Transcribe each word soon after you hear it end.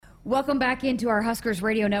Welcome back into our Huskers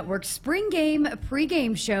Radio Network Spring Game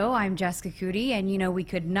pregame show. I'm Jessica Cootie, and we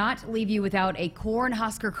could not leave you without a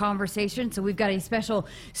Cornhusker conversation, so we've got a special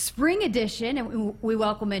spring edition, and we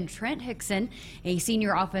welcome in Trent Hickson, a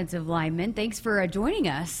senior offensive lineman. Thanks for joining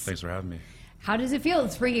us. Thanks for having me. How does it feel?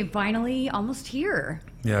 The spring game finally almost here.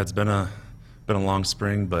 Yeah, it's been a long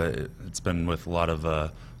spring, but it's been with a lot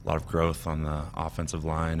of growth on the offensive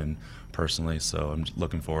line and personally, so I'm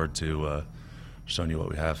looking forward to showing you what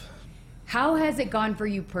we have. How has it gone for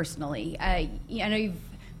you personally? I know you've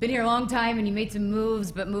been here a long time and you made some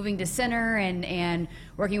moves, but moving to center and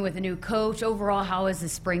working with a new coach, overall, how has the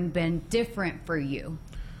spring been different for you?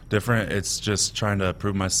 Different. It's just trying to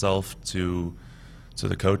prove myself to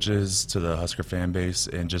the coaches, to the Husker fan base,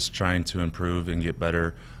 and just trying to improve and get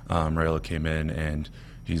better. Rayla came in and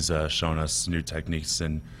he's shown us new techniques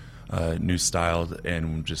and new style,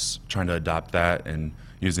 and just trying to adopt that and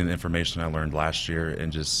using the information I learned last year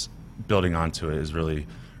and just building onto it is really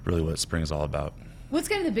what spring's all about. What's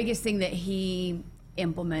kind of the biggest thing that he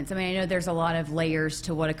implements? I mean, I know there's a lot of layers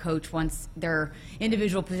to what a coach wants their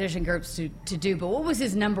individual position groups to do, but what was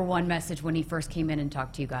his number one message when he first came in and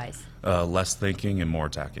talked to you guys? Less thinking and more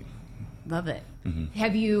attacking. Love it.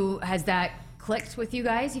 Mm-hmm. Has that clicked with you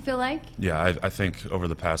guys, you feel like? Yeah, I think over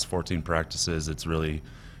the past 14 practices, it's really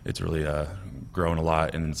grown a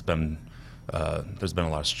lot, and it's been there's been a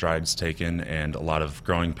lot of strides taken and a lot of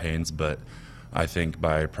growing pains, but I think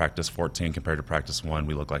by practice 14 compared to practice 1,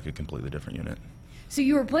 we look like a completely different unit. So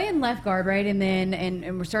you were playing left guard, right? And then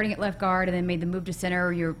and we're starting at left guard and then made the move to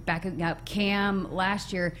center. You're backing up Cam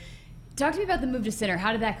last year. Talk to me about the move to center.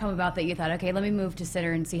 How did that come about that you thought, okay, let me move to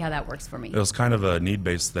center and see how that works for me? It was kind of a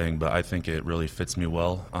need-based thing, but I think it really fits me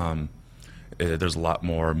well. There's a lot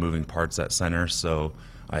more moving parts at center, so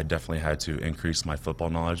I definitely had to increase my football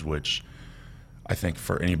knowledge, which I think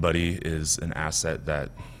for anybody is an asset that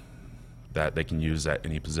they can use at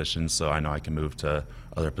any position. So I know I can move to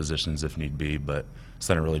other positions if need be, but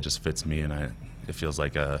center really just fits me, and it feels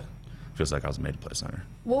like I was made to play center.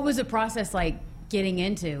 What was the process like getting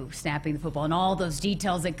into snapping the football and all those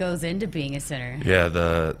details that goes into being a center? Yeah,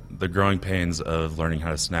 the growing pains of learning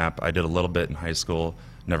how to snap. I did a little bit in high school.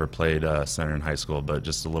 Never played center in high school, but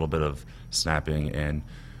just a little bit of snapping, and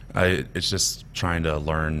it's just trying to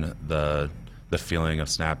learn the feeling of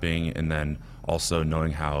snapping, and then also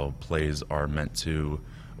knowing how plays are meant to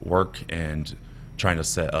work and trying to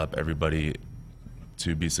set up everybody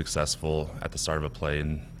to be successful at the start of a play.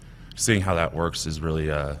 And seeing how that works is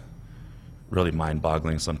really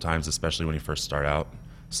mind-boggling sometimes, especially when you first start out.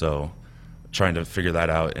 So trying to figure that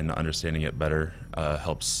out and understanding it better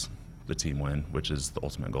helps the team win, which is the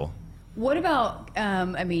ultimate goal. What about,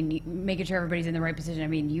 making sure everybody's in the right position? I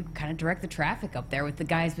mean, you kind of direct the traffic up there with the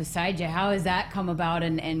guys beside you. How has that come about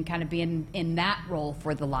and kind of being in that role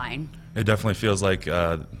for the line? It definitely feels like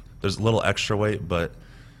there's a little extra weight, but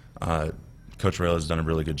Coach Rayla has done a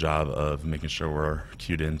really good job of making sure we're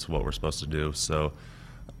cued into what we're supposed to do. So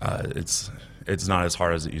it's not as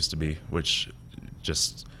hard as it used to be, which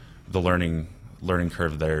just the learning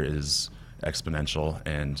curve there is exponential,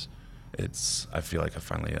 and I feel like I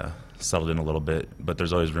finally settled in a little bit, but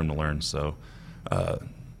there's always room to learn. So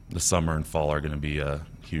the summer and fall are going to be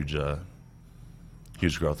huge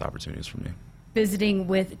growth opportunities for me. Visiting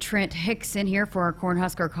with Trent Hickson here for our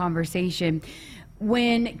Cornhusker conversation.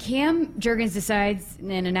 When Cam Jurgens decides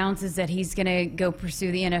and announces that he's going to go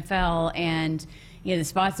pursue the NFL, and the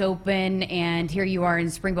spot's open, and here you are in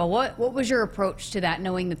spring ball, what was your approach to that,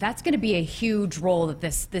 knowing that that's going to be a huge role that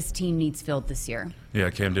this team needs filled this year? Yeah,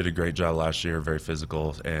 Cam did a great job last year, very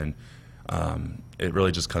physical, and it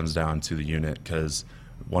really just comes down to the unit, because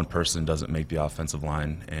one person doesn't make the offensive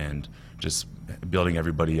line, and just building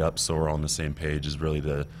everybody up so we're all on the same page is really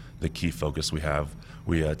the key focus we have.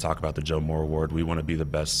 We talk about the Joe Moore Award. We want to be the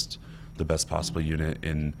best possible unit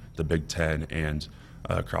in the Big Ten and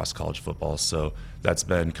across college football. So that's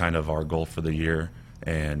been kind of our goal for the year,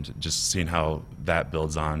 and just seeing how that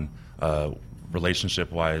builds on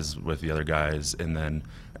relationship-wise with the other guys, and then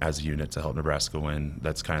as a unit to help Nebraska win.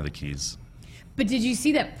 That's kind of the keys. But did you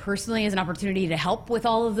see that personally as an opportunity to help with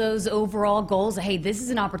all of those overall goals? Hey, this is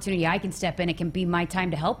an opportunity I can step in. It can be my time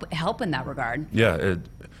to help in that regard. Yeah,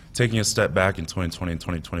 taking a step back in 2020 and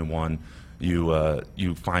 2021,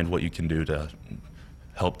 you find what you can do to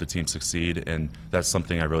help the team succeed, and that's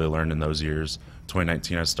something I really learned in those years.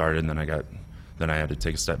 2019 I started, and then I had to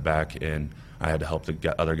take a step back, and I had to help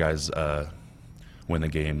the other guys win the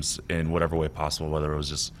games in whatever way possible, whether it was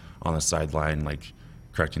just on the sideline, like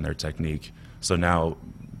correcting their technique. So now,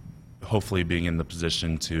 hopefully being in the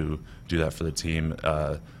position to do that for the team,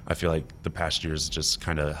 I feel like the past years just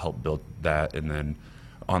kind of helped build that, and then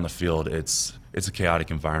on the field, it's a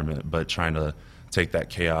chaotic environment, but trying to take that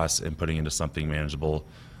chaos and putting into something manageable,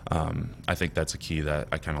 I think that's a key that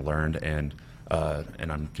I kind of learned, and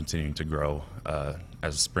I'm continuing to grow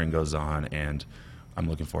as spring goes on, and I'm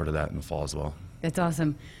looking forward to that in the fall as well. That's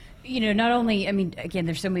awesome. Not only, I mean, again,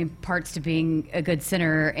 there's so many parts to being a good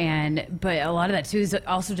center, but a lot of that too is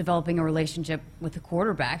also developing a relationship with the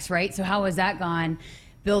quarterbacks, right? So how has that gone,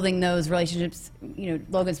 building those relationships?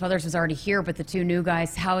 Logan Smothers was already here, but the two new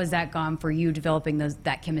guys, how has that gone for you developing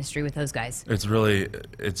that chemistry with those guys?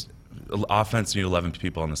 It's offense, you need 11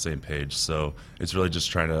 people on the same page, so it's really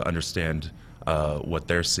just trying to understand what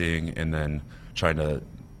they're seeing and then trying to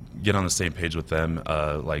get on the same page with them,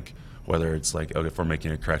 like whether it's like, okay, if we're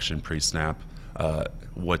making a correction pre-snap,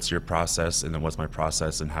 what's your process, and then what's my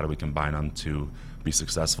process, and how do we combine them to be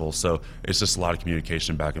successful? So it's just a lot of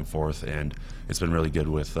communication back and forth, and it's been really good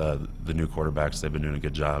with the new quarterbacks. They've been doing a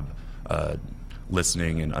good job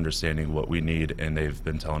listening and understanding what we need, and they've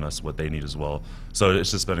been telling us what they need as well. So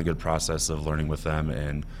it's just been a good process of learning with them,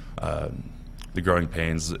 and the growing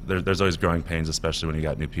pains. There's always growing pains, especially when you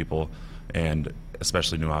got new people, and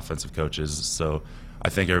especially new offensive coaches. So I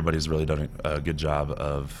think everybody's really done a good job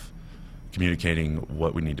of communicating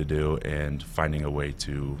what we need to do and finding a way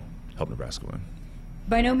to help Nebraska win.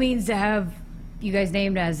 By no means to have you guys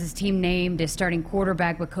named as his team named as starting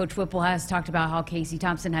quarterback, but Coach Whipple has talked about how Casey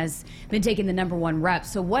Thompson has been taking the #1 rep.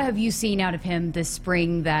 So what have you seen out of him this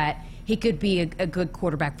spring that he could be a good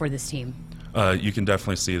quarterback for this team? You can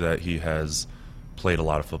definitely see that he has played a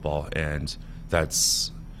lot of football, and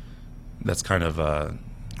that's kind of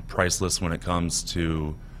priceless when it comes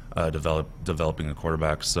to developing a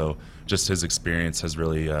quarterback. So just his experience has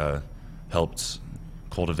really helped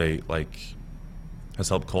cultivate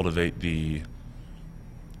the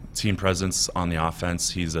team presence on the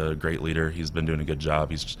offense. He's a great leader. He's been doing a good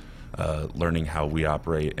job. He's learning how we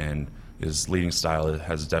operate, and his leading style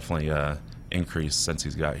has definitely increased since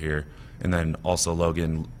he's got here. And then also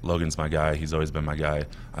Logan's my guy. He's always been my guy.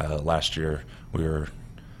 Last year we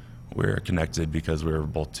were connected because we were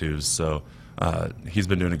both twos. So he's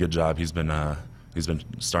been doing a good job. He's been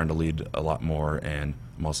starting to lead a lot more, and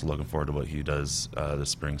I'm also looking forward to what he does this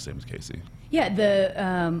spring. Same as Casey. Yeah,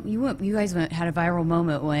 you guys had a viral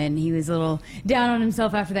moment when he was a little down on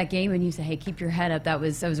himself after that game, and you said, "Hey, keep your head up." That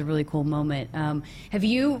was a really cool moment. Have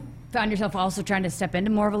you found yourself also trying to step into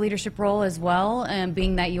more of a leadership role as well,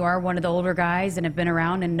 being that you are one of the older guys and have been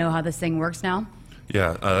around and know how this thing works now?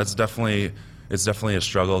 Yeah, it's definitely a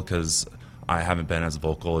struggle because I haven't been as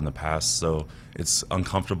vocal in the past, so it's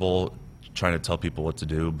uncomfortable trying to tell people what to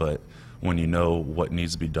do. But when you know what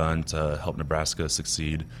needs to be done to help Nebraska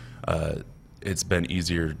succeed, it's been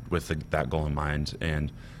easier with that goal in mind, and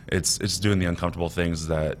it's doing the uncomfortable things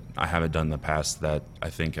that I haven't done in the past that I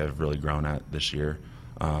think I've really grown at this year.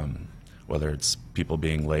 Whether it's people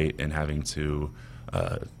being late and having to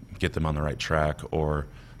get them on the right track, or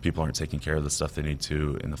people aren't taking care of the stuff they need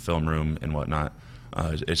to in the film room and whatnot.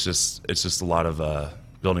 It's just a lot of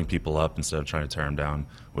building people up instead of trying to tear them down,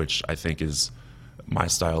 which I think is my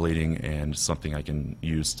style leading and something I can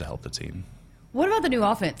use to help the team. What about the new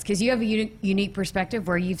offense? Because you have a unique perspective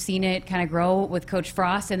where you've seen it kind of grow with Coach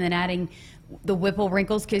Frost, and then adding the Whipple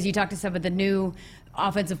wrinkles, because you talked to some of the new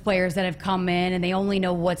offensive players that have come in and they only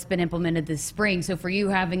know what's been implemented this spring. So for you,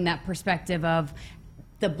 having that perspective of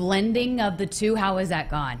the blending of the two, how has that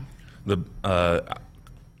gone?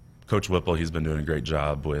 Coach Whipple, he's been doing a great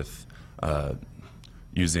job with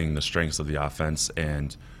using the strengths of the offense,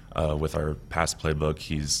 and with our pass playbook,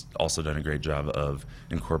 he's also done a great job of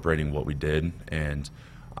incorporating what we did. And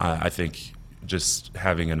I think just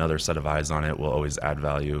having another set of eyes on it will always add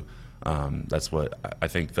value. That's what I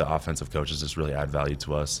think the offensive coaches just really add value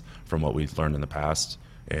to us from what we've learned in the past,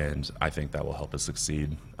 and I think that will help us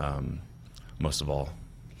succeed most of all.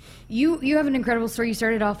 You have an incredible story. You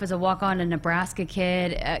started off as a walk-on, a Nebraska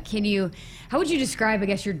kid. How would you describe, I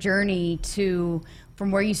guess, your journey from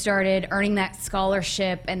where you started, earning that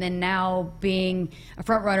scholarship, and then now being a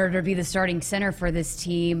front runner to be the starting center for this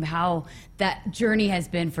team? How that journey has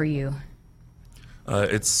been for you?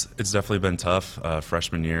 It's definitely been tough.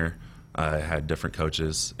 Freshman year, I had different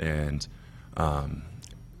coaches, and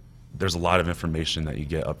there's a lot of information that you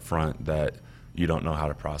get up front that you don't know how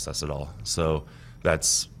to process at all. So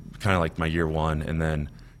that's kind of like my year one, and then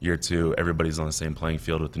year two, everybody's on the same playing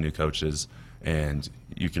field with the new coaches, and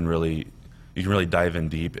you can really dive in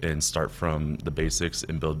deep and start from the basics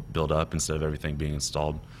and build up instead of everything being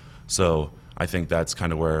installed. So I think that's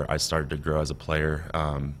kind of where I started to grow as a player.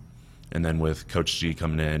 And then with Coach G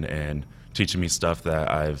coming in and teaching me stuff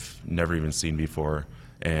that I've never even seen before,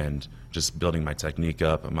 and just building my technique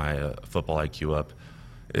up, my football IQ up,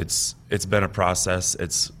 it's been a process.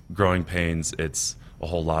 It's growing pains. It's a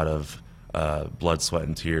whole lot of blood, sweat,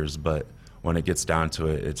 and tears. But when it gets down to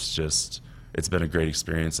it, it's been a great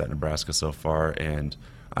experience at Nebraska so far. And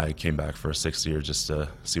I came back for a 6th year just to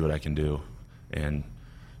see what I can do and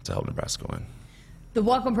to help Nebraska win. The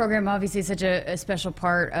walk-on program obviously is such a special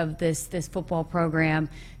part of this football program.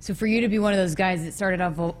 So for you to be one of those guys that started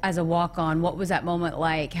off as a walk-on, what was that moment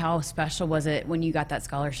like? How special was it when you got that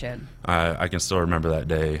scholarship? I can still remember that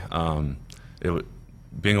day.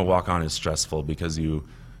 Being a walk-on is stressful because you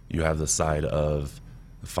have the side of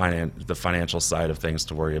the financial side of things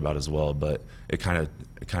to worry about as well. But it kind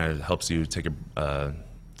of helps you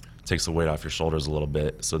takes the weight off your shoulders a little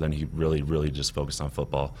bit. So then you really just focus on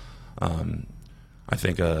football. I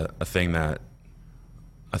think a thing that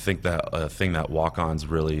walk-ons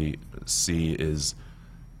really see is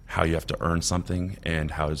how you have to earn something and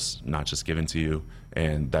how it's not just given to you,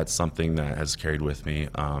 and that's something that has carried with me.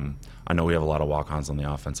 I know we have a lot of walk-ons on the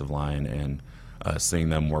offensive line, and seeing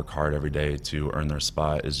them work hard every day to earn their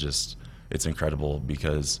spot it's incredible,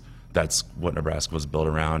 because that's what Nebraska was built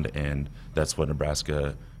around, and that's what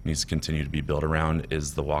Nebraska needs to continue to be built around,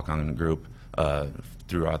 is the walk-on group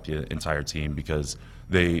throughout the entire team, because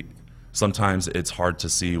sometimes it's hard to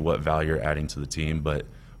see what value you're adding to the team, but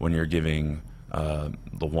when you're giving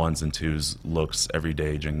the 1s and 2s looks every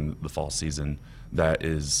day during the fall season, that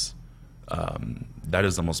is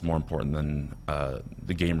almost more important than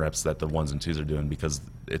the game reps that the 1s and 2s are doing, because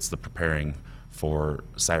it's the preparing for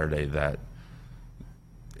Saturday that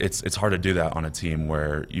it's hard to do that on a team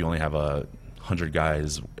where you only have 100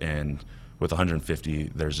 guys, and with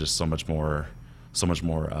 150 there's just so much more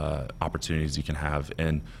opportunities you can have.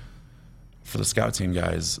 And for the scout team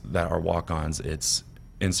guys that are walk-ons, it's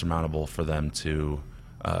insurmountable for them to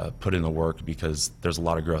put in the work, because there's a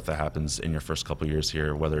lot of growth that happens in your first couple years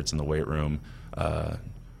here, whether it's in the weight room,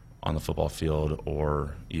 on the football field,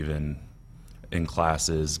 or even in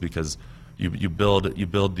classes, because you build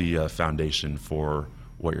the foundation for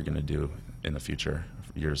what you're going to do in the future,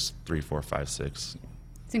 years 3, 4, 5, 6.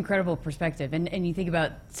 It's incredible perspective. And you think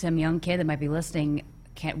about some young kid that might be listening,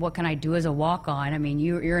 what can I do as a walk-on? I mean,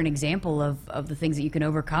 you're an example of the things that you can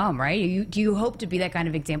overcome, right? Do you hope to be that kind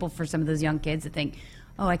of example for some of those young kids that think,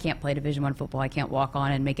 oh, I can't play Division I football, I can't walk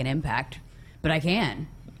on and make an impact, but I can?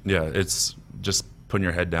 Yeah, it's just putting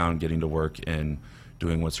your head down, getting to work, and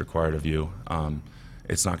doing what's required of you.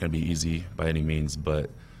 It's not going to be easy by any means,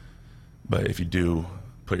 but if you do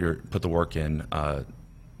put the work in,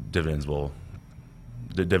 dividends will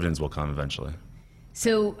come eventually.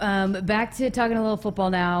 So back to talking a little football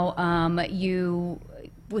now. You,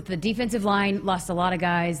 with the defensive line, lost a lot of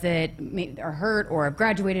guys that are hurt or have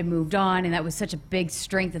graduated, moved on, and that was such a big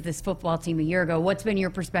strength of this football team a year ago. What's been your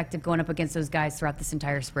perspective going up against those guys throughout this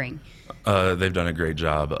entire spring? They've done a great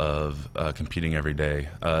job of competing every day.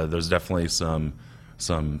 There's definitely some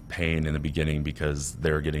pain in the beginning because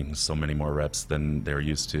they were getting so many more reps than they were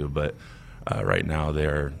used to, but right now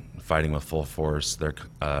they're fighting with full force.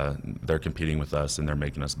 They're competing with us, and they're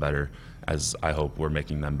making us better, as I hope we're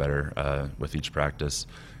making them better with each practice.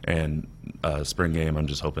 And spring game, I'm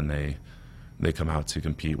just hoping they come out to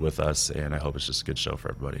compete with us, and I hope it's just a good show for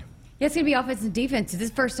everybody. Yeah, it's going to be offense and defense. This is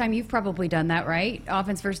the first time you've probably done that, right?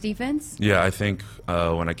 Offense versus defense? Yeah, I think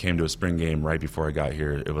when I came to a spring game right before I got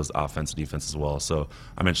here, it was offense, defense as well. So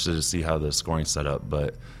I'm interested to see how the scoring's set up,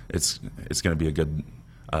 but it's going to be a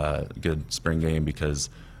good spring game, because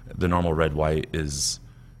the normal red-white is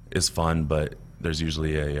fun, but there's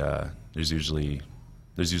usually a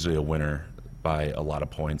winner by a lot of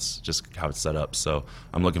points, just how it's set up. So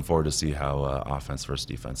I'm looking forward to see how offense versus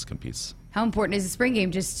defense competes. How important is the spring game,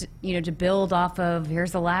 just to build off of,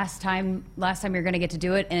 here's the last time you're going to get to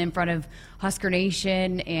do it, and in front of Husker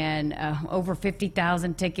Nation and over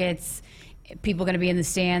 50,000 tickets, people going to be in the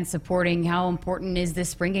stands supporting. How important is this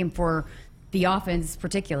spring game for the offense in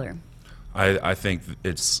particular? I think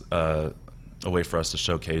it's a way for us to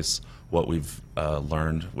showcase what we've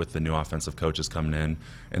learned with the new offensive coaches coming in,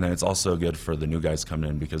 and then it's also good for the new guys coming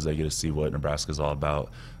in, because they get to see what Nebraska's all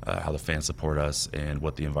about, how the fans support us, and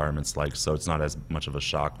what the environment's like. So it's not as much of a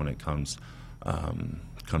shock when it comes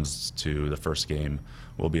to the first game.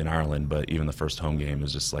 We'll be in Ireland, but even the first home game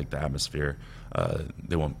is just like the atmosphere.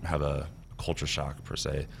 They won't have a culture shock per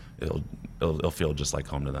se. It'll feel just like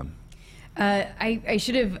home to them. I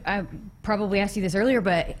should have probably asked you this earlier,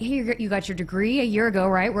 but here you got your degree a year ago,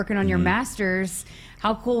 right? Working on your master's.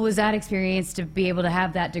 How cool was that experience to be able to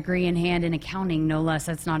have that degree in hand in accounting, no less?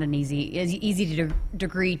 That's not an easy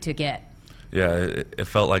degree to get. Yeah, it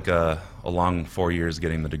felt like a long 4 years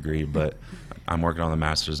getting the degree, but I'm working on the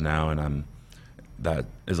master's now, and that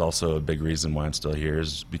is also a big reason why I'm still here,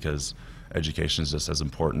 is because education is just as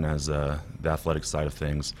important as the athletic side of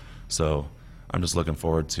things. So I'm just looking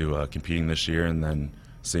forward to competing this year and then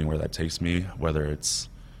seeing where that takes me, whether it's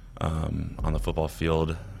on the football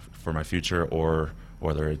field for my future or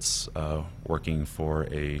whether it's working for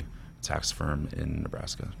a tax firm in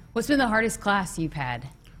Nebraska. What's been the hardest class you've had?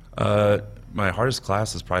 My hardest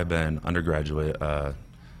class has probably been undergraduate,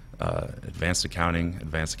 advanced accounting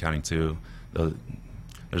 2. There's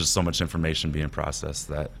just so much information being processed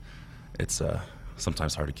that it's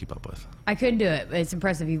sometimes hard to keep up with. I couldn't do it. It's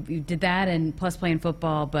impressive. You did that and plus playing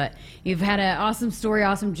football, but you've had an awesome story,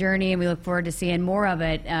 awesome journey, and we look forward to seeing more of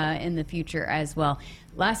it in the future as well.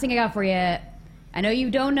 Last thing I got for you, I know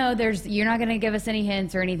you don't know, you're not going to give us any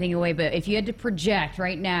hints or anything away, but if you had to project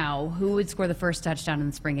right now, who would score the first touchdown in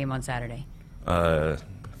the spring game on Saturday?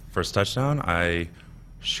 First touchdown? I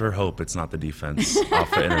sure hope it's not the defense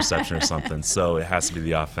off an interception or something. So it has to be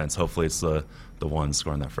the offense. Hopefully it's the one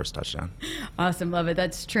scoring that first touchdown. Awesome. Love it.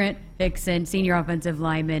 That's Trent Hickson, senior offensive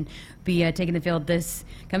lineman, be taking the field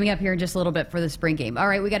coming up here in just a little bit for the spring game. All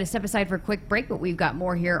right, we got to step aside for a quick break, but we've got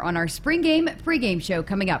more here on our spring game pregame show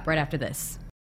coming up right after this.